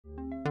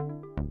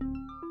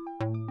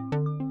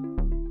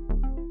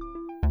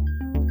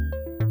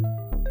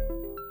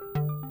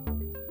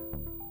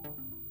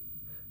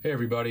Hey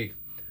everybody,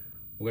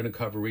 we're going to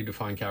cover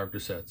redefined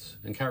character sets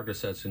and character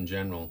sets in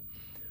general.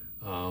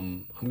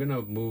 I'm going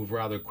to move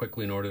rather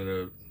quickly in order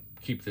to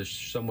keep this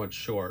somewhat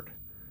short.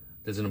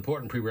 There's an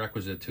important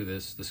prerequisite to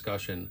this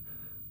discussion,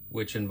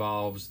 which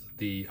involves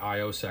the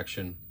I/O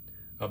section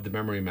of the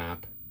memory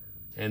map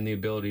and the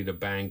ability to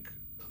bank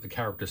the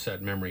character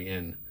set memory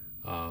in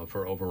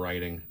for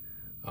overwriting.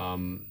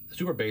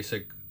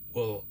 SuperBASIC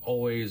will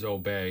always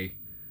obey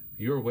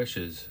your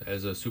wishes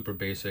as a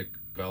SuperBASIC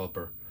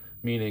developer,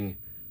 meaning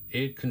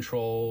it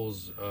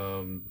controls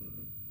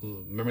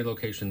memory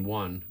location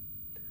 1,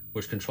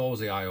 which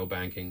controls the I/O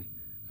banking,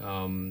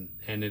 and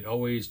it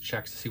always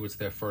checks to see what's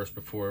there first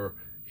before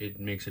it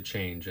makes a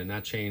change. And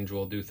that change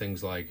will do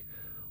things like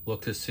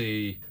look to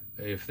see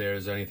if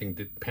there's anything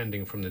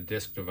pending from the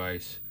disk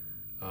device,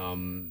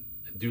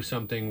 do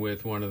something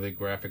with one of the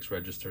graphics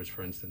registers,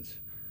 for instance.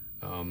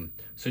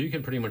 So you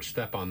can pretty much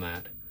step on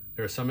that.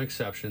 There are some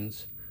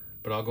exceptions,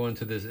 but I'll go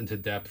into this into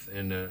depth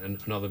in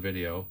another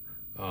video.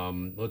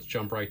 Let's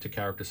jump right to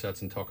character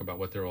sets and talk about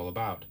what they're all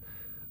about.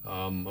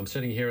 I'm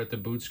sitting here at the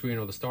boot screen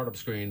or the startup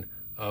screen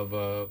of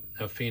a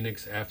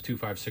Foenix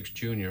F256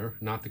 Junior,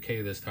 not the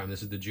K this time,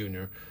 this is the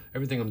Junior.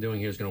 Everything I'm doing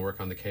here is going to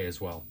work on the K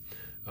as well.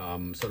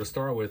 So to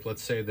start with,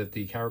 let's say that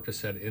the character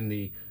set in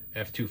the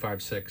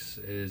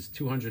F256 is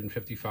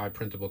 255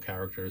 printable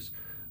characters,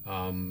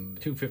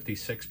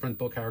 256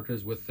 printable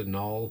characters with the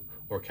null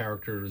or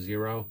character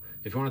 0.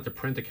 If you wanted to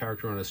print a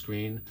character on a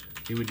screen,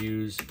 you would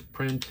use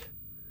print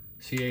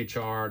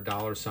CHR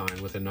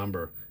 $ with a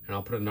number, and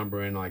I'll put a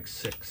number in like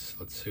 6.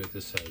 Let's see what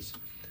this says.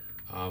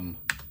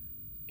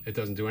 It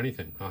doesn't do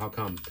anything. How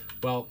come?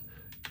 Well,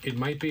 it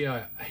might be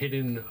a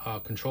hidden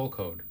control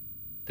code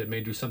that may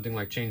do something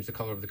like change the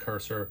color of the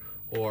cursor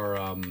or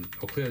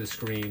clear the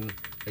screen,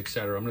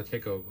 etc. I'm going to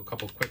take a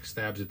couple quick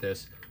stabs at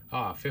this.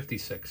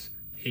 56,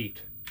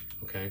 8.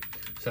 Okay,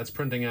 so that's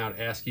printing out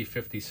ASCII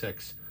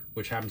 56,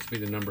 which happens to be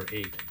the number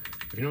 8.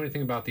 If you know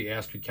anything about the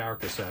ASCII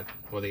character set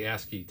or the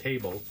ASCII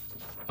table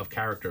of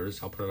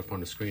characters, I'll put it up on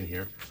the screen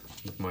here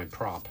with my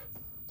prop,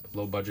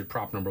 low budget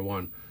prop number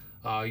 1.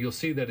 You'll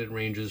see that it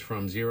ranges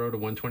from 0 to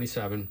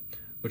 127,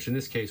 which in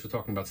this case we're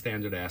talking about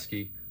standard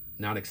ASCII,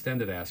 not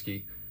extended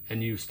ASCII,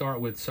 and you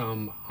start with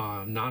some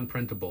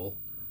non-printable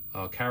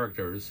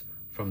characters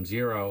from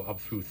 0 up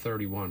through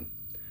 31.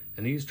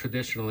 And these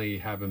traditionally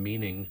have a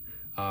meaning.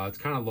 It's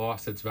kind of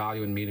lost its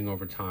value and meaning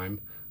over time,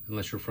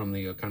 unless you're from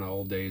the kind of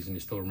old days and you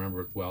still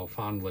remember it well,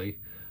 fondly.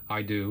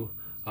 I do.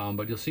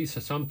 But you'll see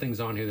some things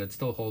on here that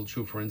still hold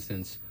true. For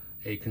instance,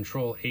 a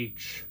control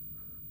H,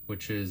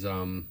 which is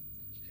a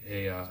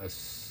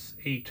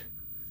 8,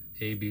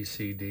 A, B,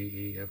 C, D,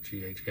 E, F,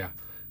 G, H, yeah,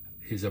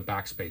 is a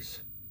backspace.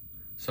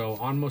 So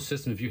on most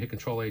systems, if you hit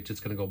control H, it's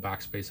going to go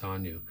backspace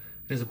on you.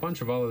 There's a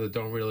bunch of other that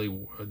don't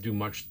really do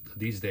much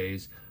these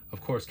days.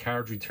 Of course,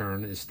 carriage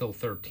return is still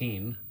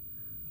 13.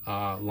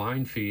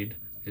 Line feed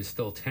is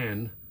still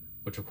 10,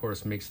 which of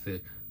course makes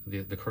the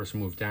cursor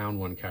move down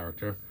 1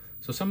 character.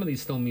 So some of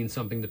these still mean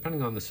something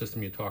depending on the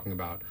system you're talking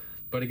about.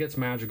 But it gets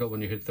magical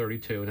when you hit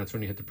 32, and that's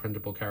when you hit the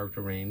printable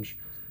character range.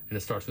 And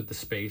it starts with the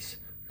space.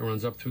 It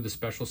runs up through the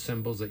special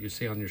symbols that you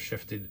see on your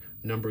shifted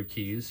number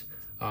keys.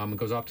 It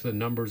goes up to the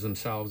numbers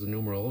themselves, the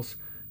numerals.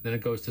 Then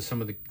it goes to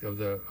some of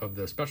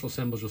the special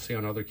symbols you'll see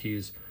on other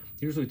keys,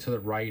 usually to the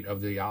right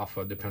of the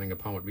alpha, depending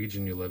upon what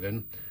region you live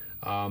in.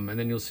 And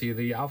then you'll see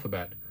the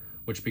alphabet,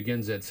 which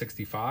begins at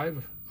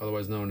 65,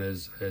 otherwise known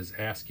as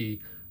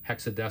ASCII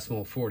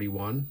hexadecimal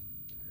 41.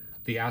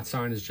 The @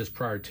 sign is just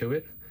prior to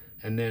it,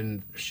 and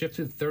then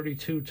shifted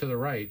 32 to the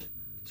right.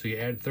 So you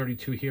add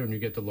 32 here and you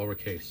get the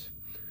lowercase.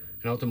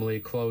 And ultimately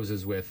it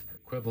closes with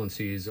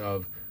equivalencies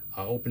of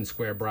open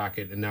square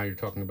bracket, and now you're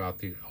talking about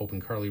the open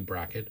curly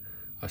bracket,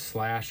 a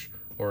slash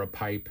or a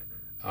pipe,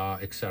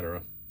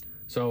 etc.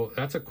 So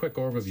that's a quick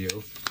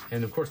overview.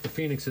 And of course the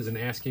Foenix is an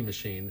ASCII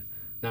machine,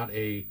 not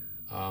a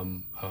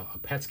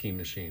PETSCII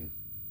machine,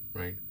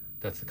 right?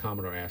 That's the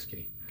Commodore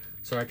ASCII.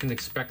 So I can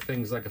expect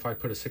things like if I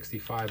put a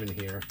 65 in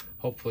here,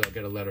 hopefully I'll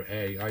get a letter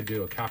A. I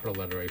do, a capital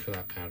letter A for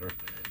that matter.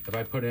 If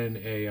I put in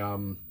a,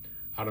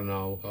 I don't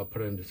know, I'll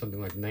put in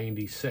something like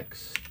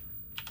 96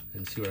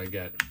 and see what I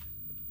get.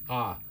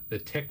 The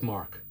tick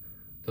mark,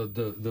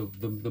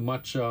 the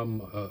much,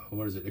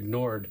 what is it,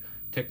 ignored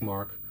tick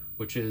mark,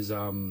 which is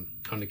on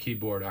the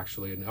keyboard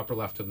actually, in the upper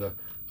left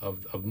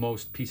of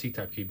most PC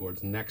type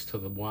keyboards, next to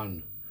the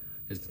 1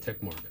 is the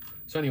tick mark.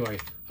 So anyway,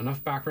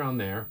 enough background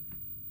there.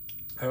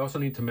 I also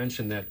need to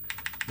mention that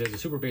there's a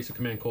SuperBASIC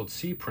command called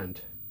cprint,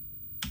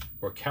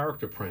 or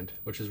character print,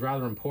 which is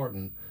rather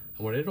important.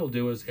 And what it'll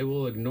do is it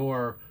will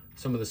ignore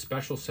some of the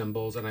special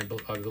symbols, and I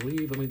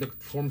believe, let me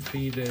look, form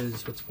feed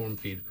is, what's form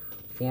feed?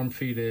 Form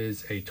feed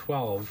is a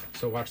 12.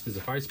 So watch this,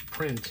 if I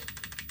print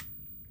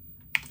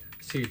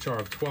CHR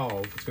of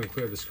 12, it's going to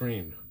clear the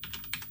screen.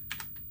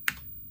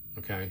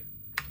 Okay.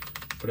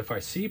 But if I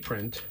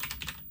cprint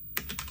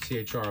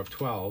CHR of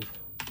 12,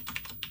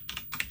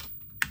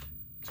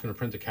 it's going to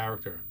print a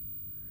character.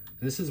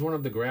 And this is one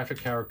of the graphic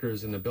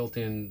characters in the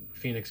built-in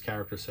Foenix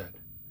character set.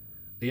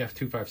 the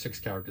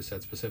F256 character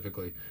set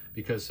specifically,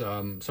 because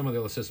some of the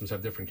other systems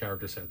have different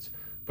character sets.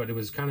 But it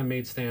was kind of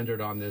made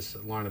standard on this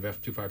line of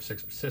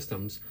F256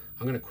 systems.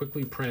 I'm going to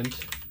quickly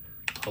print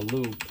a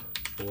loop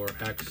for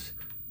x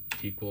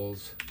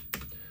equals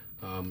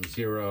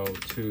 0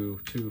 to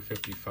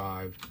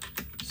 255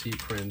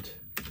 cprint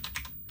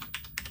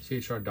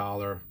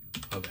chr$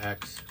 of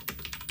x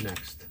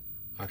next.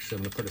 Actually,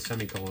 I'm going to put a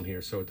semicolon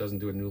here so it doesn't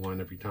do a new line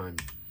every time.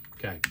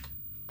 Okay,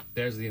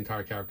 there's the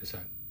entire character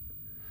set.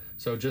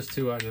 So just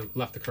to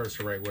left the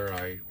cursor right where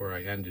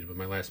I ended with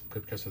my last,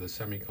 because of the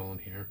semicolon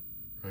here,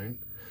 right?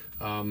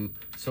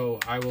 So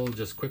I will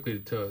just quickly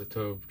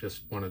to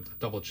just want to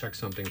double check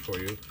something for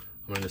you.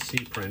 I'm going to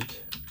cprint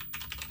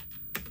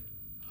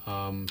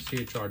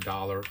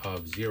chr$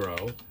 of 0,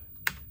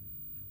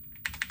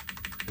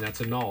 and that's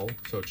a null,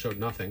 so it showed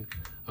nothing.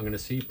 I'm going to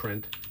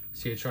cprint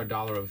chr$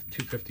 of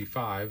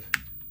 255,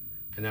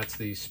 and that's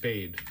the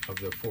spade of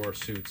the 4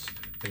 suits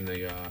in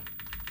the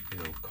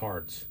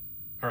cards.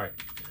 All right.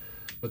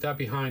 With that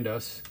behind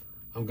us,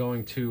 I'm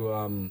going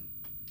to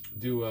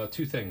do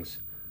 2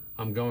 things.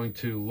 I'm going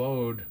to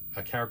load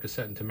a character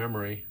set into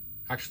memory.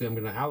 Actually, I'm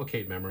going to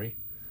allocate memory,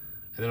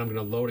 and then I'm going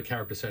to load a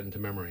character set into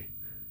memory.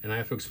 And I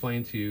have to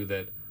explain to you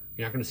that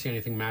you're not going to see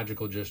anything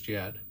magical just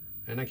yet,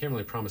 and I can't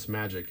really promise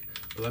magic,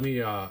 but let me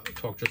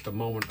talk just a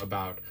moment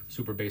about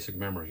super basic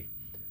memory.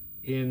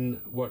 In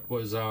what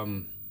was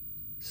part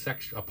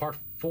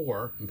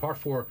 4, in part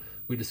 4,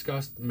 we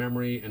discussed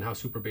memory and how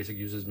super basic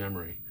uses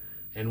memory.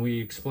 And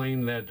we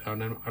explained that, I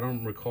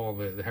don't recall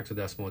the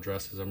hexadecimal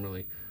addresses, I'm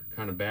really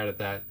kind of bad at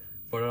that,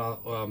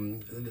 but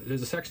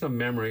there's a section of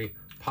memory,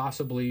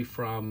 possibly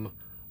from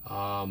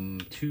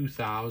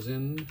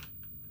 2000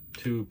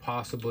 to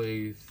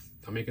possibly,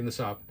 I'm making this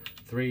up,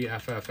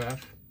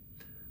 3FFF,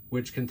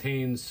 which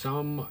contains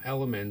some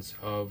elements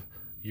of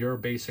your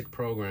basic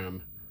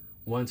program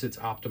once it's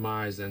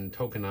optimized and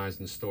tokenized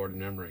and stored in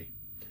memory.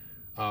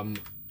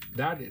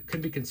 That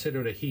could be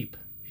considered a heap,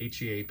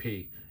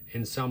 H-E-A-P,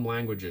 in some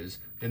languages,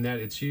 in that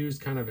it's used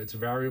kind of, it's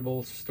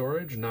variable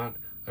storage, not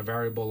a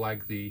variable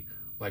like the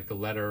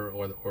letter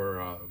or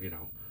a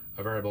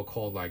variable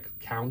called like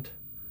count,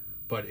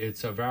 but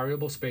it's a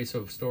variable space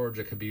of storage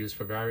that could be used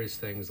for various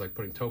things, like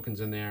putting tokens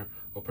in there,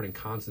 or putting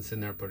constants in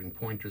there, putting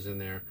pointers in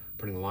there,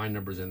 putting line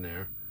numbers in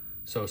there.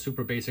 So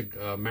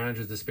SuperBASIC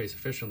manages the space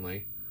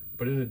efficiently,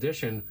 but in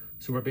addition,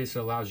 SuperBASIC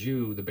allows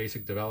you, the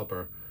basic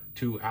developer,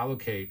 to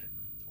allocate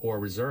or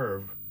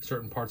reserve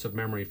certain parts of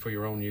memory for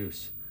your own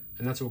use.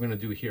 And that's what we're going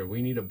to do here.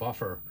 We need a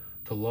buffer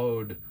to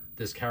load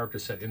this character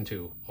set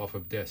into off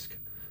of disk.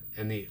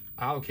 And the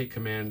allocate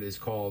command is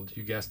called,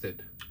 you guessed it,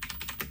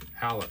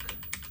 alloc.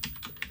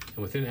 And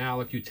within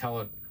alloc, you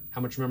tell it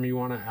how much memory you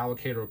want to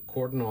allocate or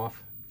cordon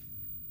off.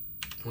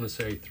 I want to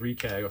say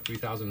 3K or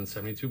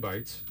 3072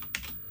 bytes.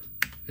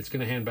 It's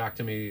going to hand back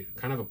to me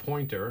kind of a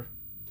pointer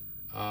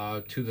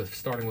to the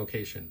starting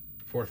location,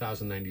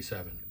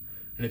 4097.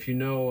 And if you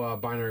know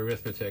binary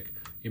arithmetic,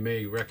 you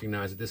may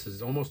recognize that this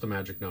is almost a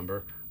magic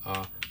number.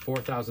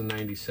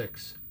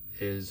 4096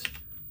 is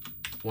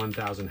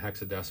 1000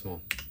 hexadecimal,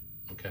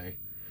 okay?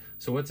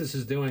 So what this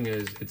is doing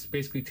is, it's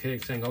basically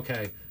saying,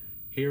 okay,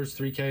 here's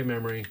 3K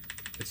memory.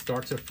 It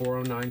starts at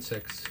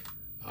 4096,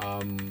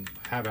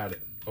 have at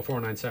it. Or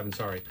 4097,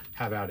 sorry,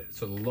 have at it.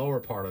 So the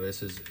lower part of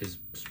this is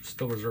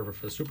still reserved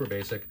for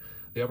SuperBASIC.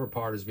 The upper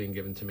part is being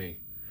given to me.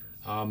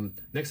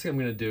 Next thing I'm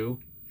going to do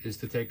is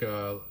to take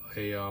a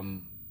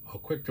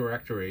quick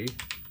directory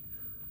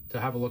to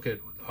have a look at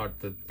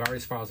the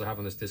various files I have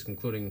on this disk,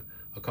 including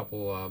a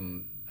couple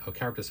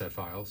character set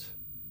files.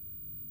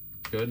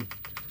 Good.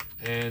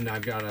 And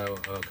I've got a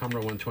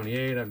Commodore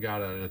 128, I've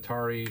got an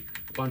Atari,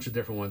 a bunch of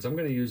different ones. I'm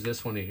going to use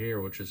this one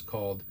here, which is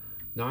called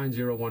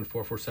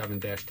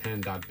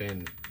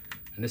 901447-10.bin.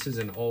 And this is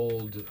an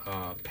old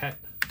PET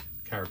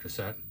character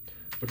set,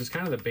 which is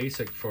kind of the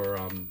basic for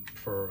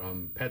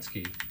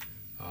PETSCII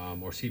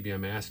or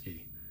CBM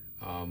ASCII.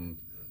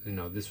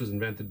 This was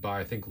invented by,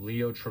 I think,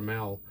 Leo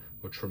Tramiel,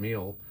 which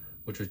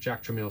was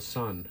Jack Tramiel's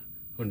son,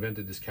 who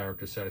invented this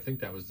character set. I think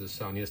that was the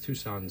son. He has 2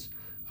 sons.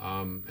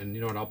 And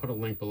you know what, I'll put a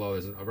link below.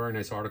 There's a very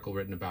nice article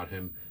written about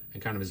him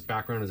and kind of his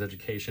background, his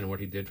education, and what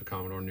he did for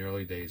Commodore in the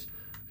early days,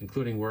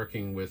 including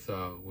working with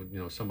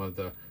some of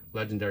the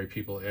legendary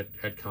people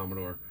at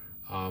Commodore,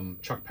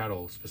 Chuck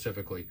Peddle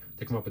specifically,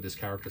 to come up with this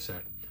character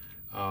set.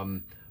 I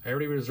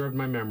already reserved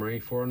my memory.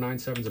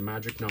 4097 is a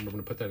magic number. I'm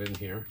going to put that in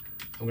here.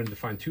 I'm going to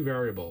define 2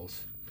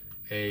 variables,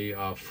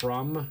 a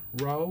from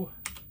row,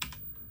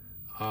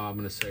 I'm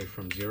going to say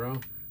from 0,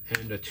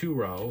 and a to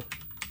row,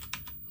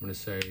 I'm going to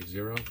say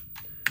 0.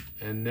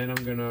 And then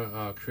I'm going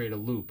to create a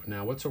loop.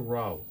 Now, what's a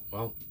row?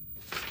 Well,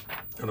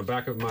 on the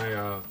back of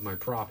my my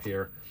prop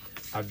here,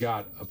 I've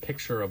got a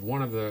picture of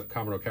one of the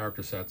Commodore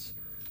character sets,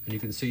 and you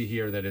can see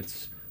here that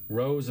it's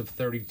rows of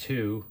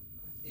 32,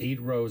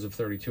 8 rows of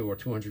 32, or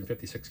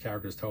 256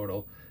 characters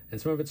total. And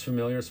some of it's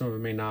familiar, some of it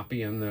may not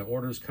be, and the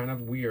order's kind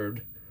of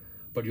weird,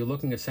 but you're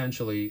looking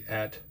essentially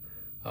at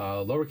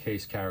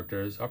lowercase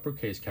characters,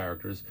 uppercase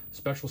characters,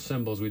 special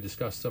symbols, we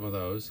discussed some of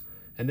those,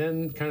 And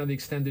then kind of the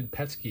extended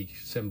Petsky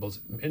symbols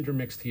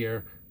intermixed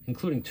here,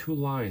 including 2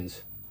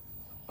 lines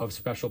of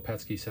special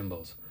Petsky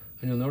symbols.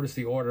 And you'll notice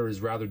the order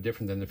is rather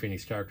different than the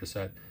Foenix character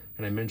set.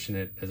 And I mention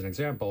it as an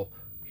example.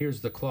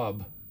 Here's the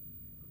club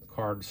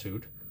card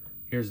suit.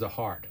 Here's the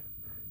heart.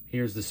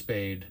 Here's the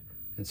spade.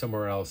 And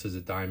somewhere else is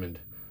a diamond.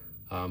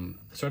 So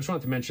I just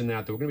wanted to mention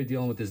that we're going to be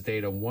dealing with this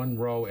data 1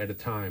 row at a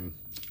time.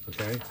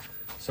 Okay?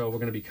 So we're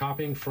going to be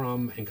copying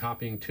from and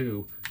copying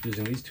to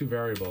using these 2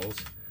 variables.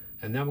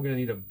 And then we're going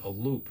to need a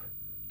loop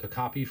to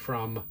copy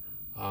from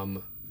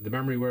the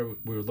memory where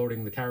we were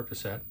loading the character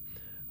set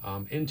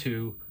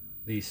into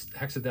the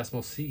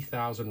hexadecimal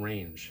C1000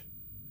 range.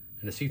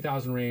 And the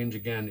C1000 range,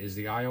 again, is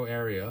the IO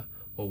area,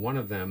 or one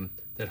of them,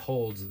 that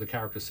holds the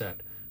character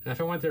set. And if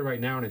I went there right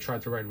now and I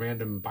tried to write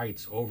random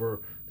bytes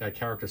over that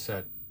character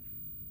set,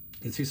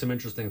 you'd see some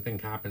interesting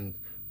things happen.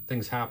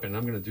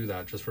 I'm going to do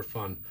that just for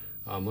fun.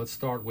 Let's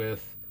start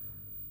with,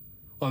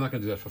 well, I'm not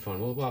going to do that for fun.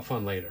 We'll have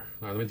fun later.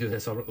 All right, let me do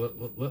this.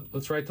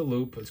 Let's write the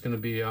loop. It's going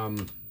to be a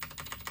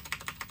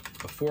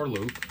for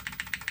loop.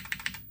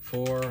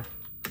 For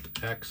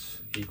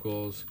x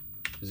equals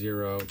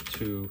 0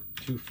 to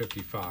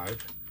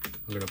 255.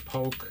 I'm going to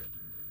poke,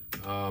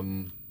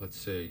 let's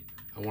see,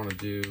 I'm going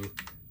to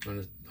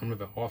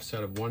have an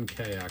offset of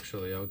 1K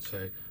actually. I would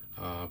say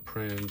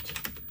print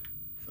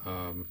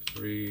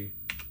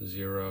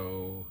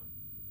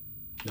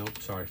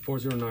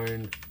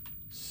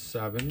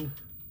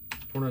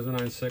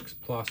 4096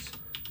 plus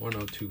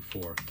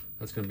 1024.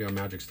 That's going to be our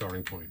magic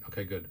starting point.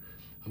 Okay, good.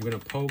 I'm going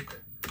to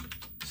poke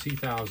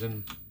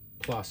C1000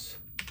 plus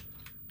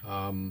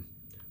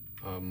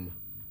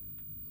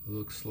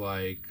looks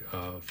like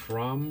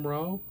from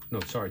row, no,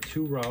 sorry,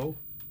 2 row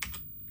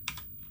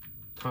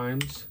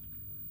times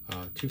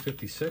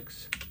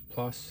 256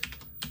 plus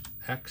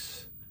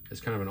x is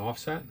kind of an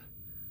offset.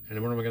 And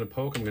then what am I going to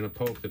poke? I'm going to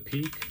poke the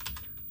peak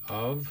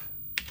of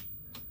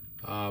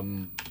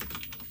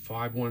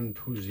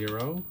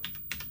 5120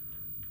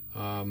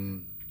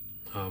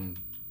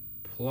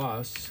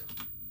 plus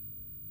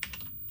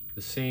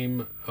the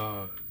same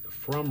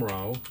from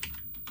row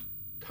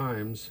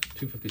times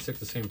 256,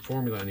 the same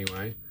formula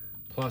anyway,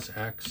 plus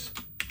x,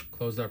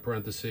 close that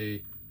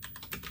parenthesis,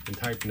 and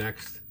type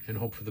next, and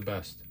hope for the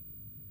best.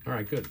 All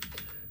right, good.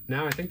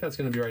 Now I think that's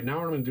going to be right. Now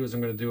what I'm going to do is I'm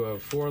going to do a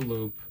for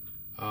loop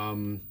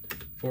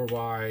for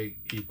y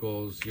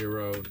equals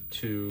 0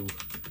 to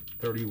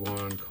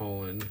 31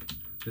 colon.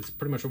 It's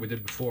pretty much what we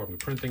did before. I'm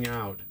printing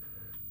out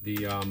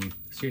the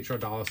CHR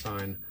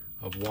 $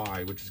 of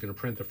y, which is going to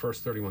print the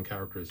first 31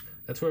 characters.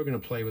 That's where we're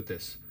going to play with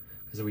this.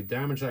 Because if we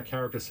damage that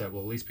character set,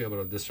 we'll at least be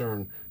able to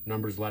discern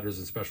numbers, letters,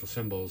 and special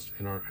symbols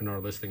in our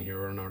listing here,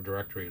 or in our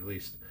directory at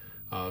least.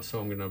 So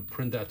I'm going to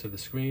print that to the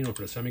screen, or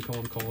put a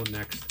semicolon, colon,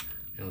 next,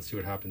 and let's see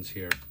what happens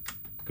here.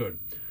 Good.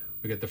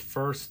 We get the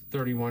first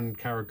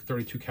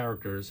 32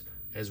 characters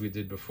as we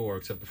did before,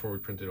 except before we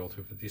printed all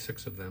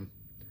 256 of them.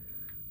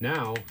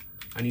 Now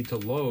I need to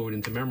load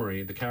into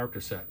memory the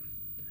character set.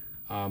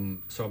 So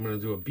I'm going to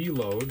do a B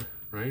load,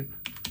 right?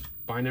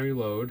 Binary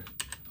load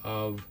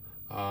of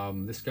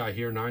this guy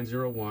here,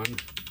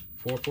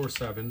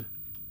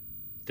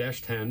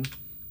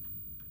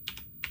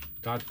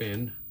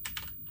 901.447-10.bin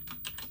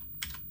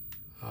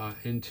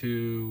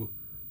into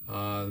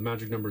the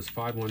magic number is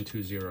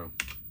 5120.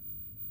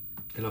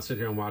 And I'll sit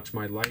here and watch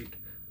my light,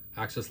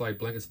 access light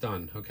blink. It's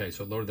done. Okay,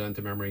 so loaded that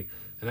into memory.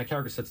 And that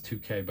character set's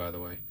 2K, by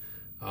the way.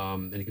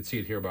 And you can see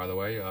it here, by the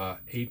way,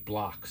 8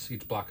 blocks.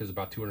 Each block is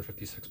about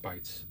 256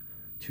 bytes,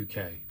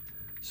 2K.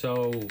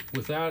 So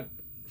with that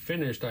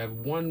finished, I have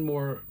one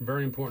more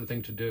very important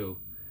thing to do,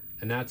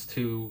 and that's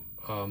to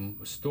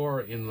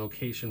store in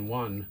location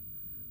 1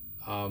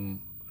 the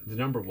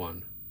number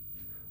 1,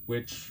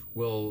 which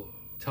will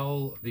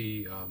tell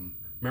the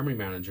memory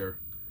manager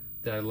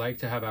that I'd like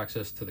to have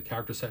access to the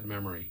character set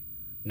memory,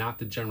 not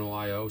the general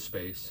IO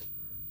space,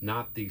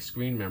 not the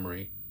screen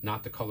memory,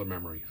 not the color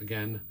memory.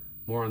 Again,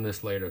 more on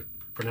this later.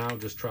 For now,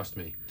 just trust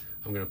me.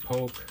 I'm going to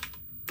poke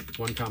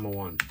 1,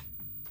 1.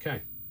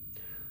 Okay.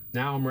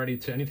 Now I'm ready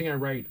to, anything I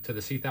write to the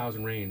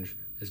C1000 range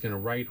is going to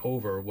write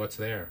over what's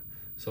there.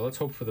 So let's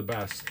hope for the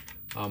best.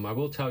 I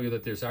will tell you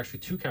that there's actually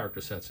 2 character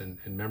sets in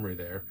memory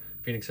there.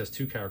 Foenix has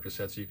 2 character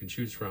sets that you can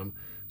choose from.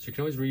 So you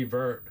can always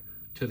revert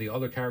to the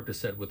other character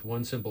set with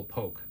one simple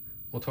poke.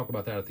 We'll talk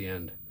about that at the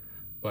end.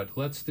 But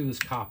let's do this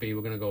copy.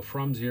 We're going to go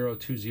from 0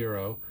 to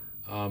 0.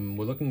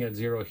 We're looking at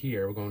 0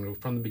 here. We're going to go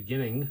from the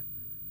beginning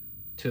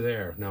to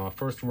there. Now our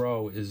first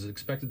row is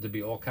expected to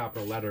be all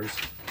capital letters.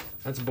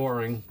 That's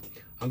boring.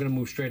 I'm going to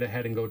move straight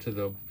ahead and go to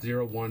the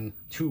 0, 1,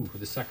 2 for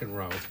the second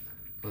row.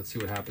 Let's see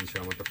what happens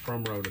here. I want the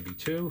from row to be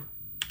 2.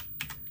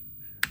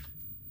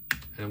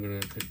 And I'm going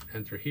to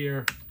enter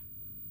here.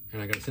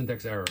 And I got a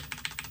syntax error.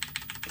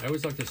 I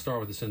always like to start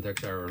with the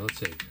syntax error. Let's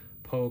see.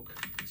 Poke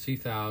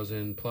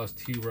C1000 plus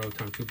T row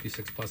times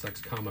 256 plus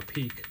X comma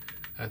peak.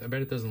 I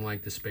bet it doesn't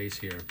like the space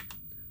here.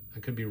 I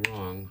could be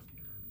wrong.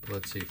 But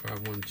let's see.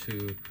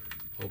 512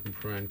 open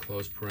paren,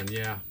 close paren.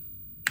 Yeah.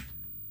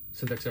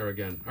 Syntax error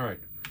again. All right.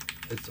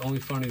 It's only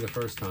funny the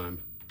first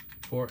time.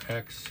 For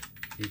X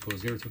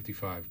equals 0 to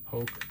 55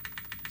 poke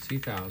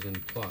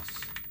C1000 plus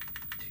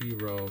T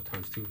row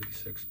times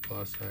 256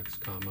 plus X,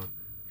 comma,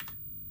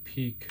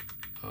 peak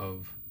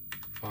of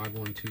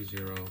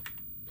 5120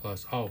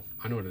 plus, oh,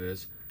 I know what it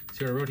is.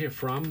 See what I wrote here,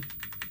 from?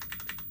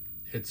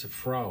 It's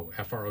fro,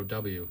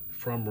 F-R-O-W,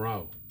 from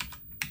row.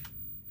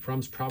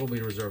 From's probably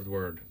a reserved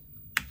word.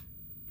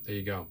 There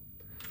you go.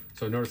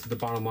 So notice at the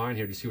bottom line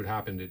here, do you see what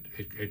happened?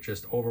 It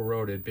just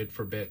overwrote it bit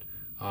for bit.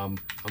 I'm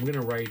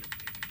gonna write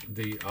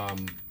the, I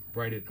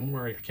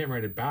can't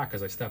write it back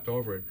because I stepped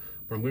over it.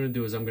 What I'm gonna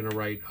do is I'm gonna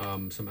write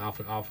some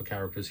alpha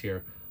characters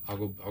here. I'll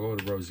go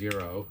to row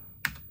 0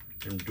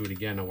 and do it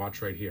again. I'll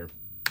watch right here.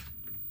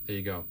 There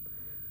you go.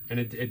 And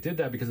it did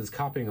that because it's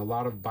copying a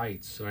lot of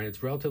bytes, right?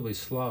 It's relatively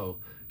slow.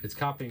 It's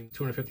copying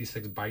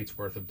 256 bytes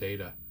worth of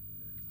data.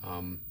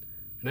 And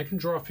I can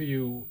draw for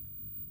you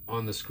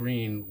on the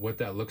screen what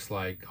that looks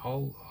like.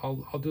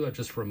 I'll do that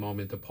just for a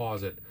moment to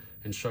pause it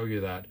and show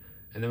you that.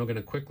 And then we're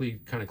gonna quickly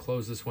kind of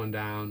close this one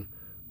down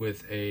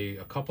with a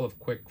couple of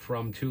quick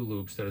from to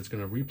loops that it's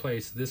gonna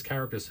replace this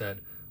character set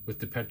with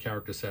the pet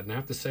character set. And I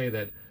have to say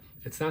that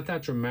it's not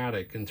that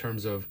dramatic in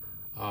terms of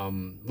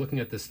looking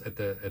at this at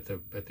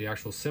the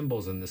actual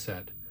symbols in the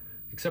set,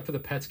 except for the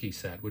Petsky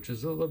set, which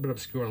is a little bit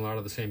obscure and a lot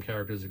of the same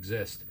characters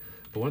exist.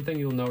 But one thing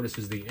you'll notice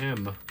is the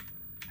M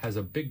has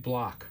a big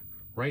block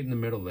right in the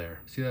middle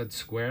there. See that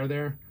square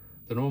there?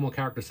 The normal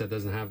character set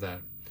doesn't have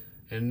that.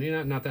 And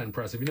not that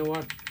impressive. You know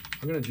what?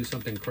 I'm gonna do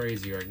something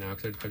crazy right now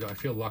because I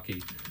feel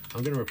lucky.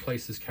 I'm gonna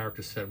replace this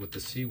character set with the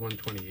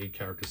C128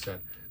 character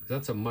set because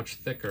that's a much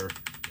thicker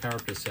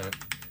character set.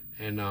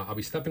 And I'll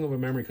be stepping over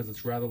memory because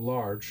it's rather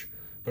large,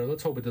 but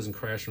let's hope it doesn't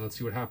crash and let's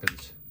see what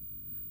happens.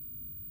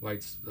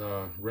 Lights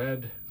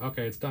red.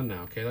 Okay, it's done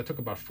now. Okay, that took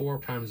about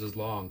 4 times as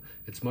long.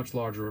 It's much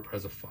larger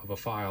as of a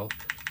file.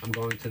 I'm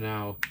going to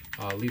now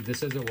leave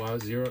this as it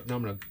was, 0. No,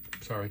 I'm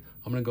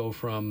gonna go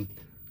from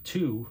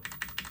 2,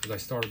 as I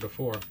started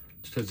before,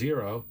 to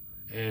 0,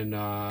 and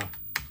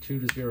 2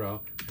 to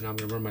 0, and I'm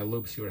gonna run my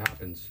loop, see what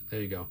happens.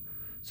 There you go.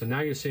 So now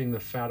you're seeing the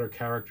fatter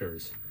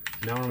characters.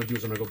 And now what I'm gonna do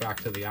is I'm gonna go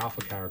back to the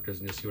alpha characters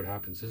and you'll see what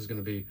happens. This is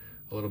gonna be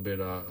a little bit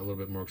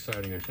more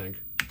exciting, I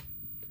think.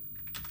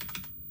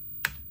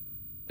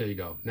 There you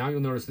go. Now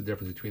you'll notice the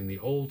difference between the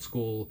old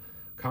school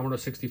Commodore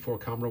 64,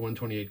 Commodore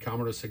 128,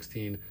 Commodore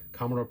 16,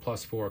 Commodore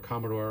Plus 4,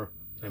 Commodore,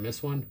 did I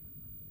miss one?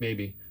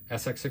 Maybe,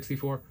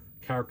 SX64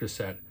 character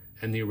set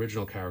and the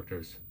original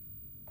characters.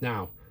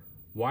 Now,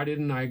 why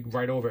didn't I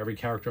write over every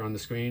character on the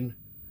screen?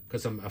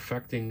 Because I'm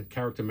affecting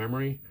character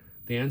memory?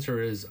 The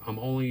answer is I'm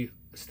only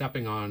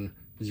stepping on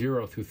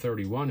 0 through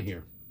 31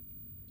 here.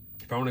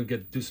 If I want to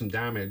do some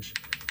damage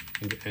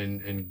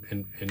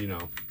and you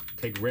know,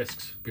 take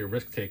risks, be a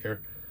risk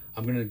taker,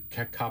 I'm going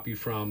to copy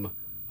from,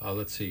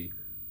 let's see,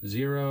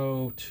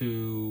 0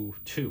 to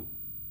 2.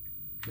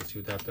 Let's see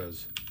what that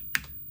does.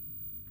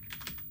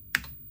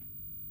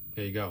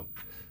 There you go.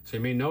 So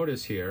you may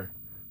notice here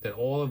that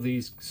all of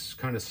these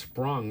kind of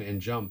sprung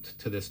and jumped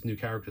to this new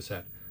character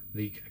set.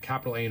 The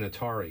capital A in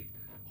Atari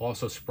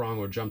also sprung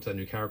or jumped to that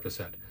new character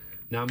set.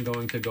 Now I'm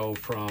going to go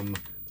from,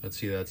 let's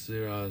see, that's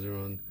 0,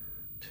 0, and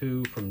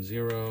 2, from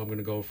 0. I'm going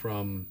to go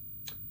from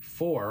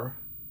 4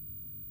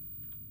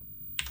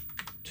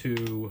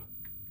 to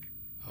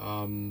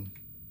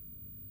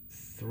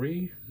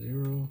 3,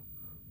 0,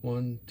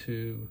 1,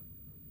 2,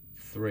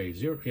 3.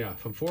 0, yeah,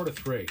 from 4 to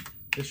 3.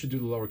 This should do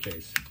the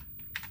lowercase.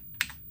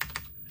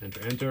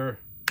 Enter, enter.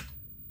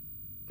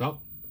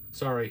 Nope,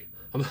 sorry.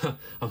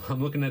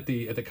 I'm looking at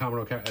the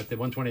Commodore at the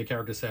 128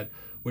 character set,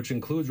 which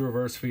includes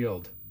reverse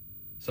field.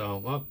 So,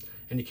 well,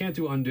 and you can't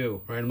do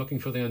undo, right? I'm looking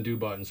for the undo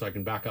button so I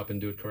can back up and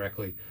do it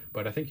correctly.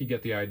 But I think you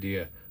get the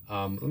idea.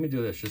 Let me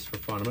do this just for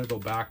fun. I'm going to go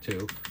back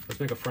to, let's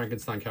make a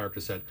Frankenstein character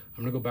set.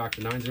 I'm going to go back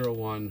to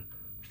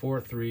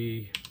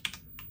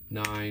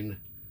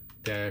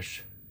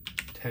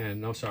 901-439-10.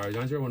 No, sorry,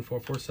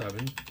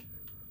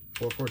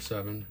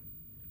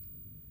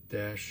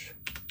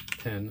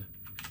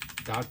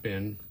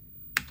 901-447-10.bin.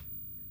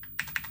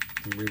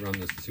 Rerun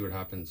this to see what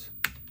happens.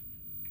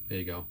 There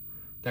you go.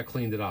 That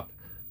cleaned it up.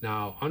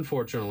 Now,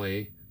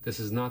 unfortunately, this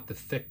is not the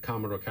thick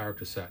Commodore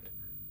character set,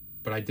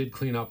 but I did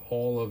clean up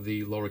all of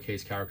the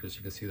lowercase characters.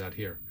 You can see that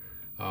here.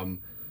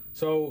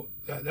 So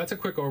that's a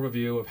quick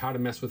overview of how to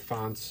mess with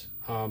fonts.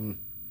 A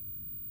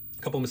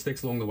couple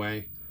mistakes along the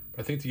way,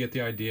 but I think to get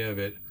the idea of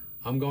it,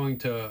 I'm going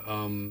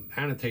to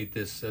annotate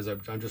this as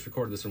I've just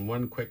recorded this in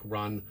one quick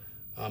run.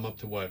 Up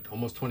to what,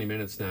 almost 20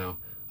 minutes now.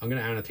 I'm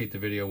going to annotate the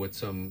video with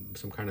some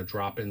kind of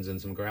drop-ins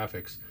and some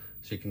graphics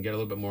so you can get a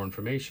little bit more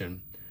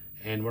information.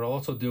 And what I'll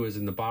also do is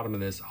in the bottom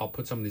of this, I'll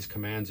put some of these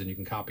commands and you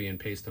can copy and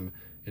paste them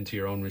into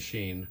your own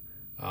machine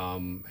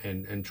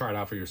and try it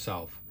out for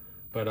yourself.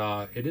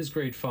 But it is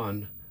great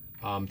fun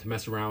to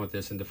mess around with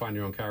this and define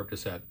your own character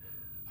set.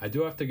 I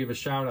do have to give a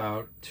shout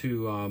out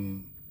to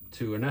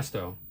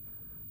Ernesto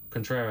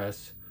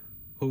Contreras,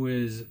 who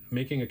is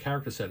making a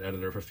character set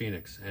editor for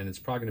Foenix, and it's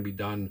probably going to be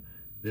done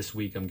this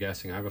week, I'm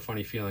guessing. I have a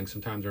funny feeling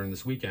sometime during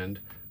this weekend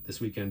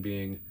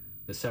being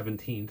the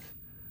 17th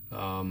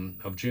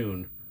of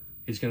June,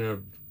 he's going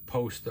to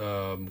post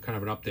kind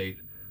of an update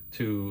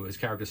to his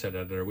character set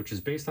editor, which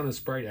is based on his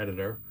sprite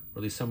editor, or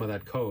at least some of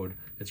that code.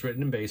 It's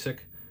written in BASIC,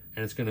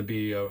 and it's going to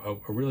be a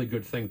really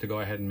good thing to go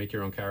ahead and make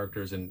your own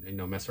characters and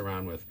mess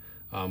around with.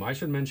 I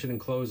should mention in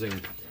closing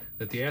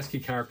that the ASCII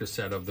character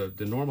set of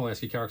the normal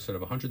ASCII character set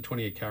of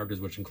 128 characters,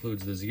 which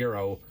includes the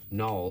 0,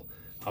 null,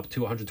 up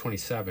to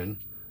 127,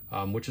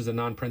 which is a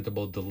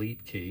non-printable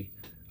delete key,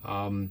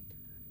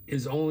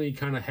 is only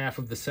kind of half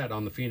of the set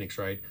on the Foenix,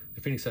 right?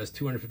 The Foenix has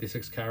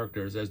 256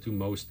 characters, as do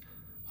most,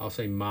 I'll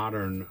say,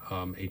 modern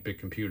 8-bit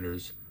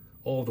computers.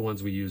 All of the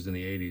ones we used in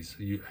the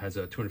 80s has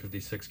a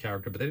 256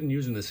 character, but they didn't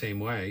use it in the same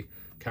way,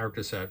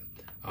 character set.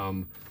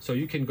 So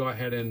you can go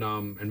ahead and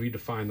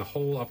redefine the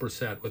whole upper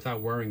set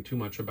without worrying too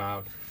much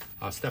about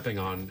stepping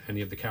on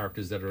any of the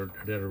characters that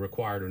are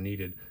required or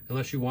needed,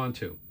 unless you want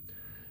to.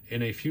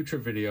 In a future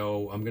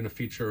video, I'm going to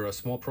feature a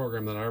small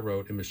program that I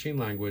wrote in machine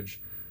language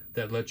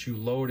that lets you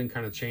load and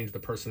kind of change the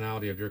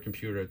personality of your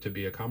computer to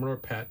be a Commodore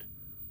PET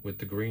with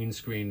the green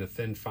screen, the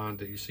thin font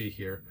that you see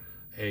here,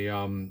 a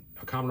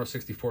Commodore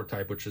 64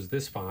 type, which is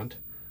this font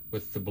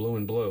with the blue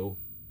and blue,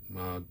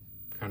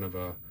 kind of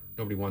a,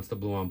 nobody wants the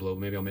blue on blue,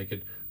 maybe I'll make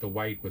it the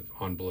white with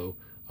on blue,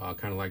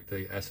 kind of like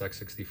the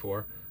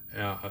SX64,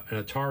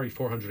 an Atari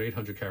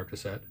 400-800 character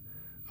set,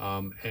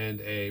 and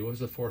what was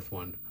the fourth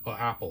one? Oh,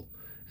 Apple,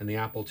 and the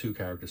Apple II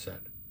character set.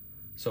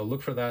 So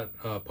look for that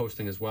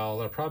posting as well.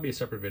 That'll probably be a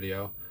separate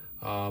video.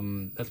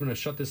 I'm going to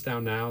shut this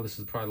down now. This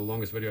is probably the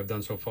longest video I've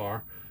done so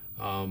far.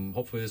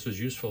 Hopefully this was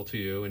useful to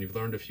you and you've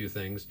learned a few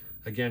things.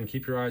 Again,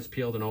 keep your eyes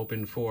peeled and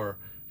open for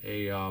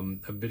a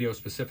video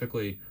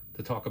specifically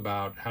to talk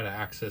about how to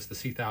access the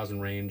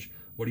C1000 range,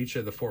 what each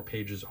of the 4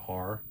 pages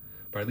are.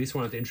 But I at least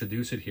wanted to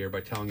introduce it here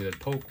by telling you that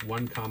poke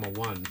 1,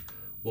 1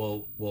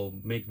 will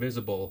make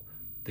visible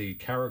the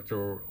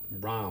character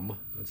ROM.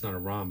 It's not a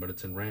ROM, but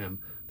it's in RAM,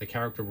 the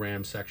character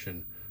RAM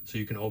section, so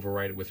you can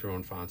overwrite it with your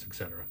own fonts,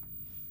 etc.